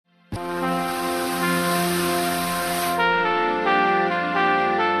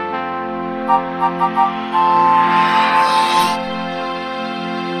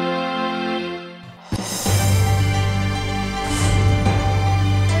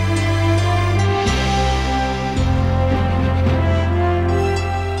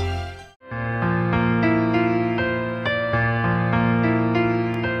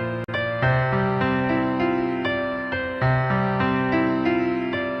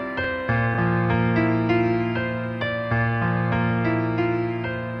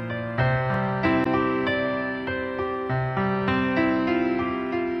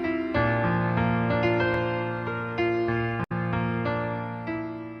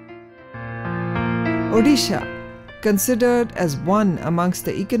Odisha, considered as one amongst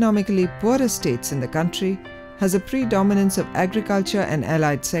the economically poorest states in the country, has a predominance of agriculture and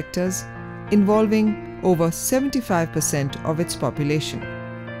allied sectors involving over 75% of its population.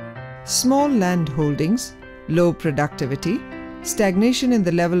 Small land holdings, low productivity, stagnation in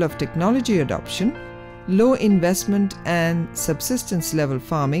the level of technology adoption, low investment and subsistence level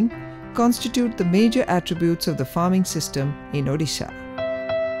farming constitute the major attributes of the farming system in Odisha.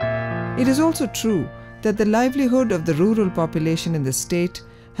 It is also true that the livelihood of the rural population in the state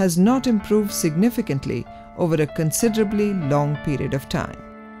has not improved significantly over a considerably long period of time.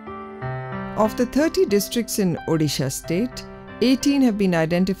 Of the 30 districts in Odisha state, 18 have been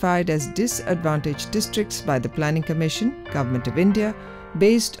identified as disadvantaged districts by the Planning Commission, Government of India,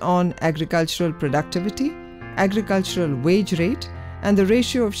 based on agricultural productivity, agricultural wage rate, and the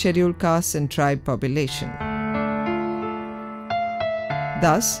ratio of scheduled castes and tribe population.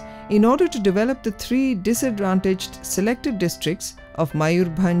 Thus, in order to develop the three disadvantaged selected districts of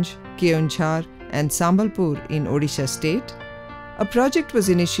Mayurbhanj, Keonjhar, and Sambalpur in Odisha state, a project was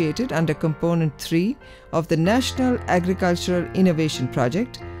initiated under Component 3 of the National Agricultural Innovation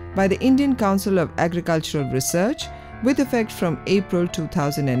Project by the Indian Council of Agricultural Research with effect from April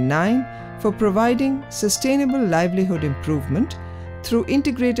 2009 for providing sustainable livelihood improvement through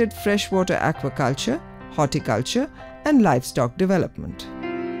integrated freshwater aquaculture, horticulture, and livestock development.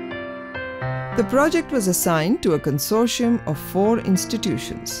 The project was assigned to a consortium of 4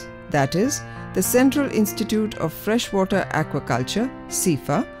 institutions, that is, the Central Institute of Freshwater Aquaculture,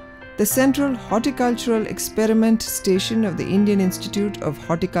 CIFA, the Central Horticultural Experiment Station of the Indian Institute of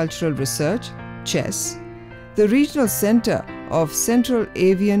Horticultural Research, CHES, the Regional Center of Central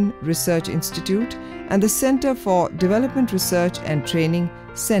Avian Research Institute, and the Center for Development Research and Training,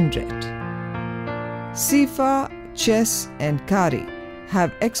 CENRET. CIFA, CHES, and CARI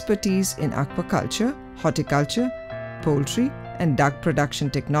have expertise in aquaculture, horticulture, poultry, and duck production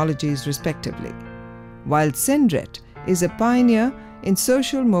technologies respectively, while CENRET is a pioneer in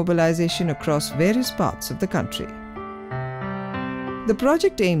social mobilization across various parts of the country. The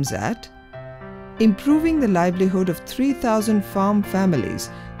project aims at improving the livelihood of 3,000 farm families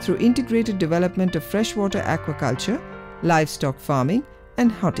through integrated development of freshwater aquaculture, livestock farming,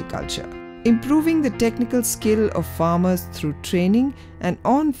 and horticulture. Improving the technical skill of farmers through training and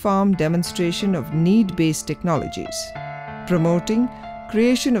on-farm demonstration of need-based technologies. Promoting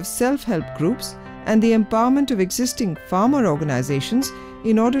creation of self-help groups and the empowerment of existing farmer organizations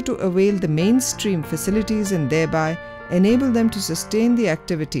in order to avail the mainstream facilities and thereby enable them to sustain the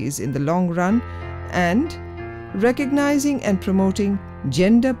activities in the long run, and recognizing and promoting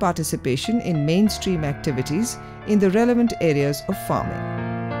gender participation in mainstream activities in the relevant areas of farming.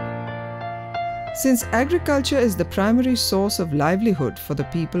 Since agriculture is the primary source of livelihood for the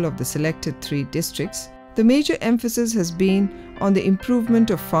people of the selected 3 districts, the major emphasis has been on the improvement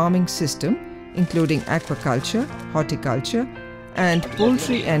of farming system, including aquaculture, horticulture, and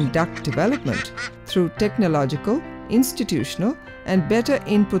poultry and duck development through technological, institutional, and better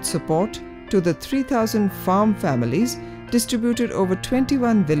input support to the 3,000 farm families distributed over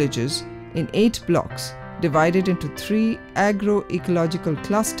 21 villages in 8 blocks divided into 3 agro-ecological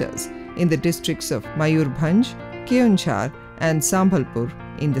clusters in the districts of Mayurbhanj, Keonjhar, and Sambalpur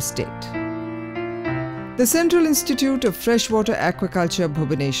in the state. The Central Institute of Freshwater Aquaculture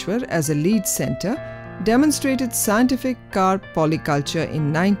Bhubaneswar, as a lead center, demonstrated scientific carp polyculture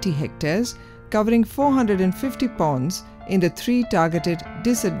in 90 hectares, covering 450 ponds in the 3 targeted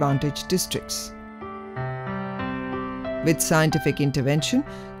disadvantaged districts. With scientific intervention,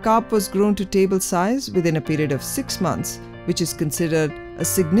 carp was grown to table size within a period of 6 months, which is considered a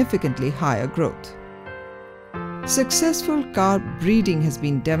significantly higher growth. Successful carp breeding has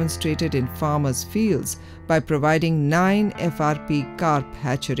been demonstrated in farmers' fields by providing 9 FRP carp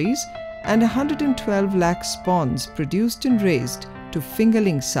hatcheries and 112 lakh spawns produced and raised to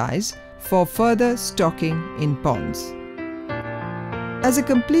fingerling size for further stocking in ponds. As a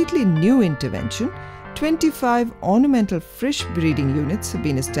completely new intervention, 25 ornamental fish breeding units have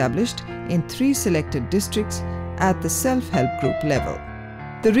been established in 3 selected districts at the self-help group level.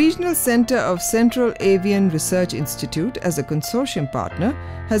 The Regional Center of Central Avian Research Institute as a consortium partner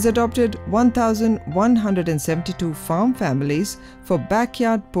has adopted 1,172 farm families for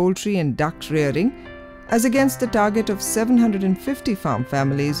backyard poultry and duck rearing, as against the target of 750 farm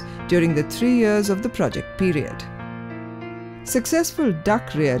families during the 3 years of the project period. Successful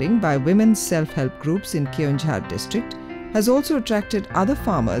duck rearing by women's self-help groups in Keonjhar district has also attracted other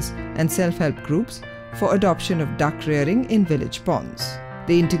farmers and self-help groups for adoption of duck rearing in village ponds.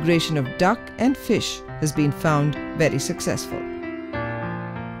 The integration of duck and fish has been found very successful.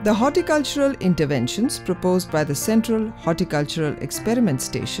 The horticultural interventions proposed by the Central Horticultural Experiment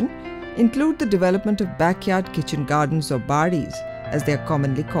Station include the development of backyard kitchen gardens or badis, as they are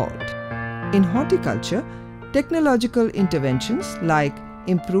commonly called. In horticulture, technological interventions like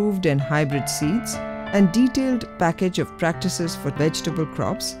improved and hybrid seeds and detailed package of practices for vegetable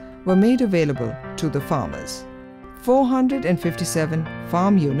crops were made available to the farmers. 457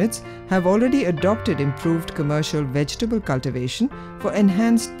 farm units have already adopted improved commercial vegetable cultivation for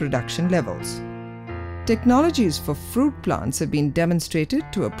enhanced production levels. Technologies for fruit plants have been demonstrated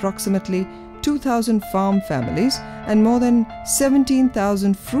to approximately 2,000 farm families, and more than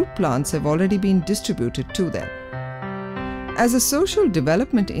 17,000 fruit plants have already been distributed to them. As a social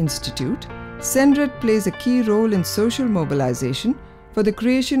development institute, CENRET plays a key role in social mobilization for the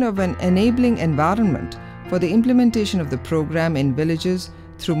creation of an enabling environment for the implementation of the program in villages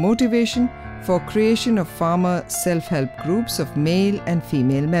through motivation for creation of farmer self-help groups of male and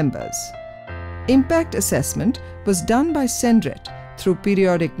female members. Impact assessment was done by CENRET through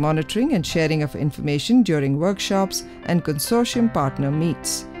periodic monitoring and sharing of information during workshops and consortium partner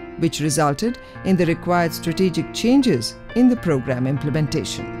meets, which resulted in the required strategic changes in the program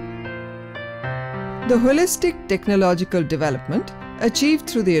implementation. The holistic technological development achieved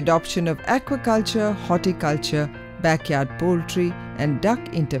through the adoption of aquaculture, horticulture, backyard poultry and duck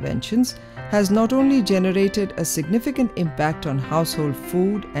interventions has not only generated a significant impact on household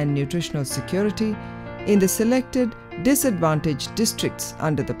food and nutritional security in the selected disadvantaged districts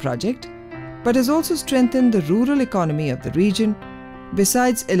under the project, but has also strengthened the rural economy of the region,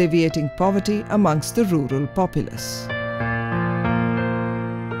 besides alleviating poverty amongst the rural populace.